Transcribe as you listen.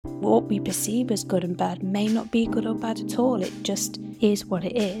What we perceive as good and bad may not be good or bad at all. It just is what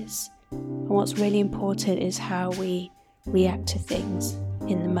it is. And what's really important is how we react to things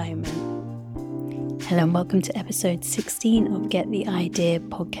in the moment. Hello and welcome to episode 16 of Get the Idea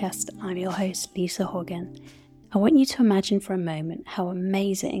podcast. I'm your host, Lisa Horgan. I want you to imagine for a moment how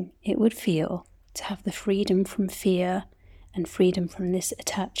amazing it would feel to have the freedom from fear and freedom from this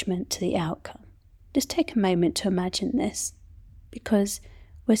attachment to the outcome. Just take a moment to imagine this, because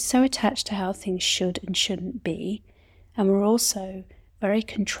we're so attached to how things should and shouldn't be, and we're also very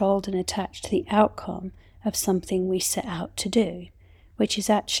controlled and attached to the outcome of something we set out to do, which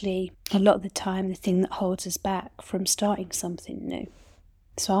is actually a lot of the time the thing that holds us back from starting something new.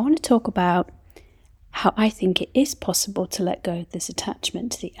 So I want to talk about how I think it is possible to let go of this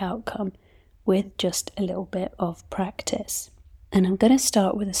attachment to the outcome with just a little bit of practice. And I'm going to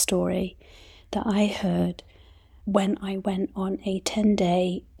start with a story that I heard when I went on a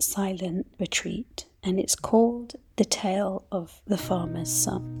 10-day silent retreat, and it's called The Tale of the Farmer's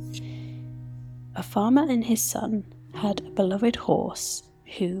Son. A farmer and his son had a beloved horse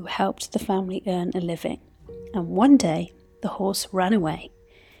who helped the family earn a living, and one day the horse ran away,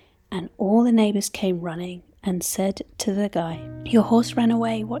 and all the neighbours came running and said to the guy, "Your horse ran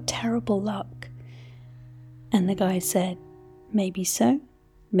away, what terrible luck." And the guy said, "Maybe so,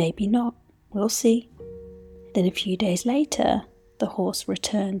 maybe not, we'll see." Then a few days later, the horse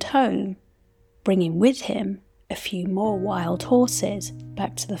returned home, bringing with him a few more wild horses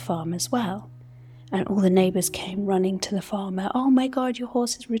back to the farm as well. And all the neighbours came running to the farmer, "Oh my God, your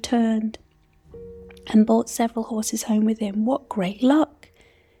horse has returned," and brought several horses home with him. "What great luck."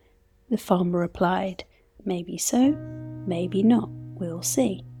 The farmer replied, "Maybe so, maybe not, we'll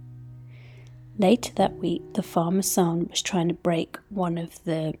see." Later that week, the farmer's son was trying to break one of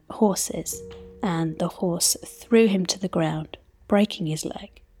the horses, and the horse threw him to the ground, breaking his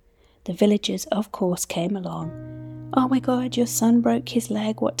leg. The villagers, of course, came along. "Oh my God, your son broke his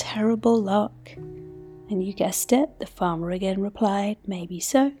leg, what terrible luck." And you guessed it, the farmer again replied, "Maybe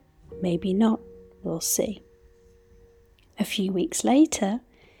so, maybe not, we'll see." A few weeks later,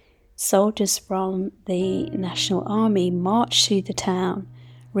 soldiers from the National Army marched through the town,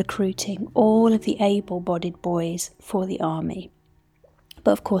 recruiting all of the able-bodied boys for the army.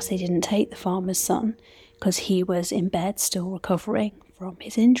 But of course they didn't take the farmer's son, because he was in bed still recovering from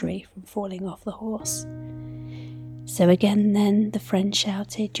his injury from falling off the horse. So again then the friend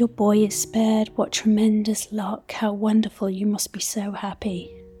shouted, "Your boy is spared, what tremendous luck, how wonderful, you must be so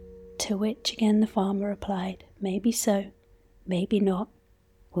happy." To which again the farmer replied, "Maybe so, maybe not,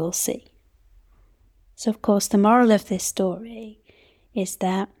 we'll see." So of course the moral of this story is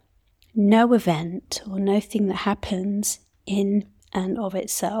that no event or no thing that happens in and of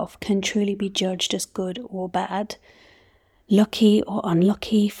itself can truly be judged as good or bad, lucky or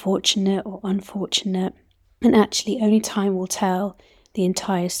unlucky, fortunate or unfortunate, and actually only time will tell the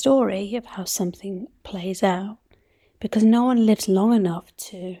entire story of how something plays out, because no one lives long enough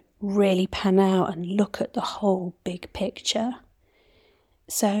to really pan out and look at the whole big picture.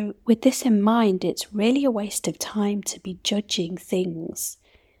 So with this in mind, it's really a waste of time to be judging things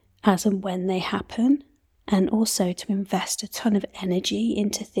as and when they happen, and also to invest a ton of energy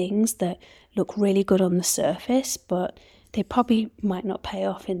into things that look really good on the surface, but they probably might not pay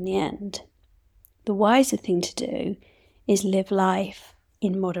off in the end. The wiser thing to do is live life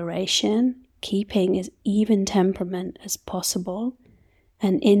in moderation, keeping as even temperament as possible.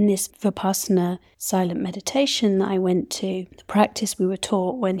 And in this Vipassana silent meditation that I went to, the practice we were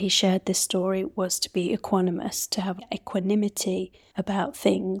taught when he shared this story was to be equanimous, to have equanimity about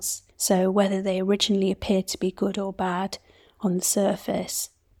things. So whether they originally appear to be good or bad on the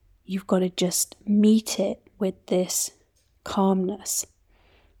surface, you've got to just meet it with this calmness.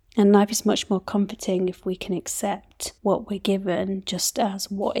 And life is much more comforting if we can accept what we're given just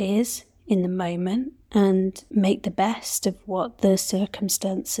as what is in the moment and make the best of what the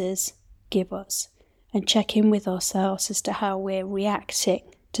circumstances give us, and check in with ourselves as to how we're reacting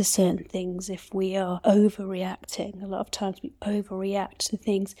to certain things. If we are overreacting, a lot of times we overreact to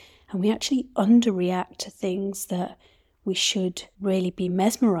things and we actually underreact to things that we should really be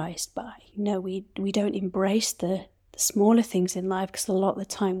mesmerized by. We don't embrace the smaller things in life, because a lot of the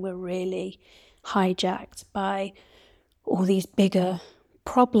time we're really hijacked by all these bigger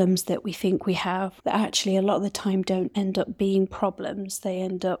problems that we think we have, that actually a lot of the time don't end up being problems. They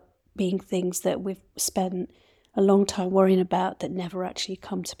end up being things that we've spent a long time worrying about that never actually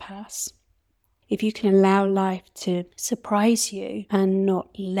come to pass. If you can allow life to surprise you and not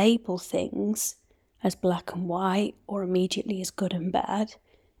label things as black and white or immediately as good and bad,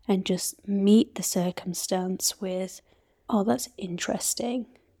 and just meet the circumstance with, "Oh, that's interesting.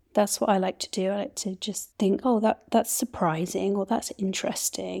 That's what I like to do. I like to just think, oh, that's surprising, or that's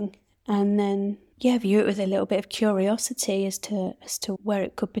interesting. And then, view it with a little bit of curiosity as to where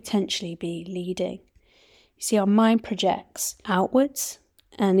it could potentially be leading. You see, our mind projects outwards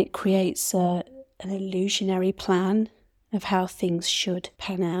and it creates an illusionary plan of how things should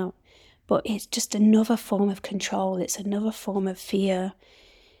pan out. But it's just another form of control. It's another form of fear.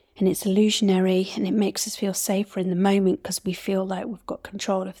 And it's illusionary, and it makes us feel safer in the moment because we feel like we've got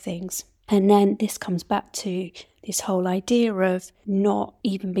control of things. And then this comes back to this whole idea of not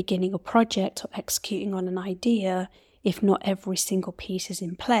even beginning a project or executing on an idea if not every single piece is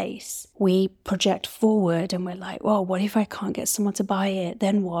in place. We project forward and we're like, well, what if I can't get someone to buy it?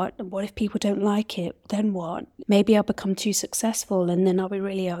 Then what? And what if people don't like it? Then what? Maybe I'll become too successful and then I'll be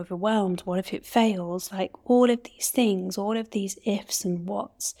really overwhelmed. What if it fails? Like, all of these things, all of these ifs and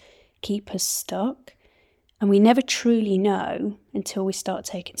whats keep us stuck. And we never truly know until we start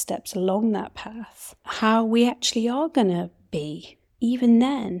taking steps along that path how we actually are going to be. Even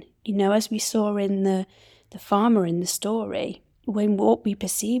then, as we saw in the farmer in the story, when what we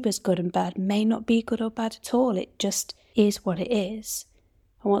perceive as good and bad may not be good or bad at all. It just is what it is.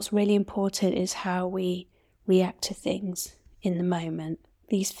 And what's really important is how we react to things in the moment.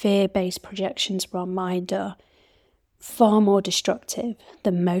 These fear-based projections from our mind are far more destructive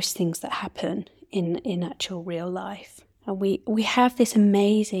than most things that happen in actual real life. And we have this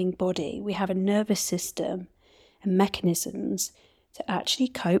amazing body. We have a nervous system and mechanisms to actually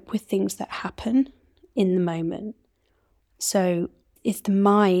cope with things that happen in the moment. So it's the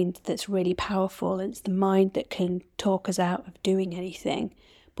mind that's really powerful. It's the mind that can talk us out of doing anything.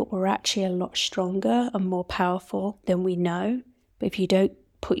 But we're actually a lot stronger and more powerful than we know. But if you don't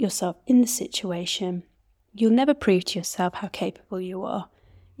put yourself in the situation, you'll never prove to yourself how capable you are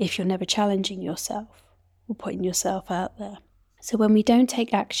if you're never challenging yourself or putting yourself out there. So when we don't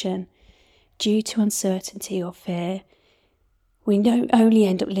take action due to uncertainty or fear, we don't only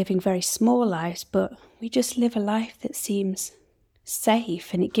end up living very small lives, but we just live a life that seems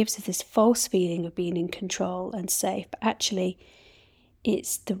safe, and it gives us this false feeling of being in control and safe. But actually,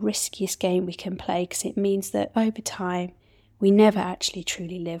 it's the riskiest game we can play, because it means that over time, we never actually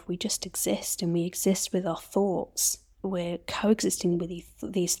truly live. We just exist, and we exist with our thoughts. We're coexisting with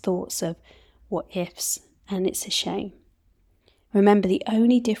these thoughts of what ifs, and it's a shame. Remember, the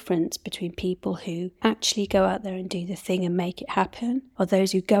only difference between people who actually go out there and do the thing and make it happen are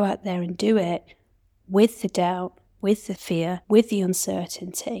those who go out there and do it with the doubt, with the fear, with the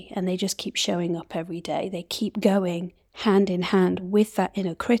uncertainty, and they just keep showing up every day. They keep going hand in hand with that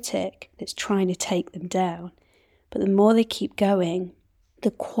inner critic that's trying to take them down. But the more they keep going,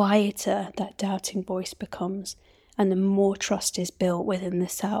 the quieter that doubting voice becomes, and the more trust is built within the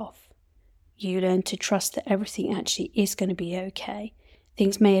self. You learn to trust that everything actually is going to be okay.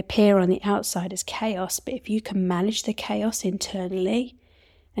 Things may appear on the outside as chaos, but if you can manage the chaos internally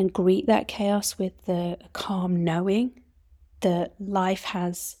and greet that chaos with the calm knowing that life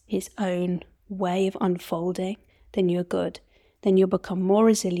has its own way of unfolding, then you're good. Then you'll become more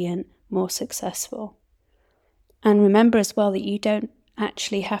resilient, more successful. And remember as well that you don't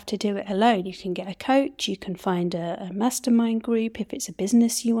actually have to do it alone. You can get a coach, you can find a mastermind group. If it's a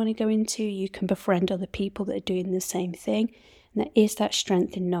business you want to go into, you can befriend other people that are doing the same thing. And there is that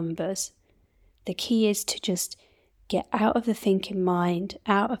strength in numbers. The key is to just get out of the thinking mind,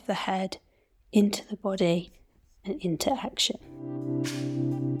 out of the head, into the body and into action.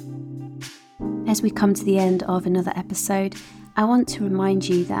 As we come to the end of another episode, I want to remind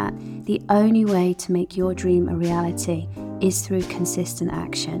you that the only way to make your dream a reality is through consistent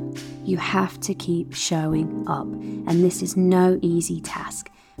action. You have to keep showing up, and this is no easy task,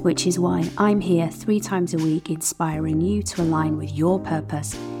 which is why I'm here 3 times a week inspiring you to align with your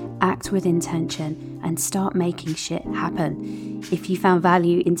purpose, act with intention, and start making shit happen. If you found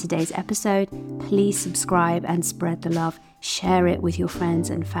value in today's episode, please subscribe and spread the love. Share it with your friends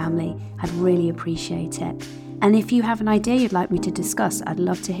and family. I'd really appreciate it. And if you have an idea you'd like me to discuss, I'd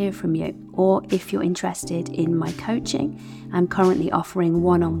love to hear from you. Or if you're interested in my coaching, I'm currently offering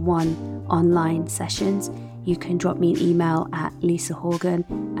one-on-one online sessions. You can drop me an email at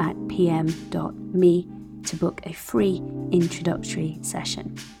lisahorgan@pm.me to book a free introductory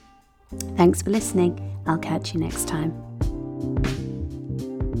session. Thanks for listening. I'll catch you next time.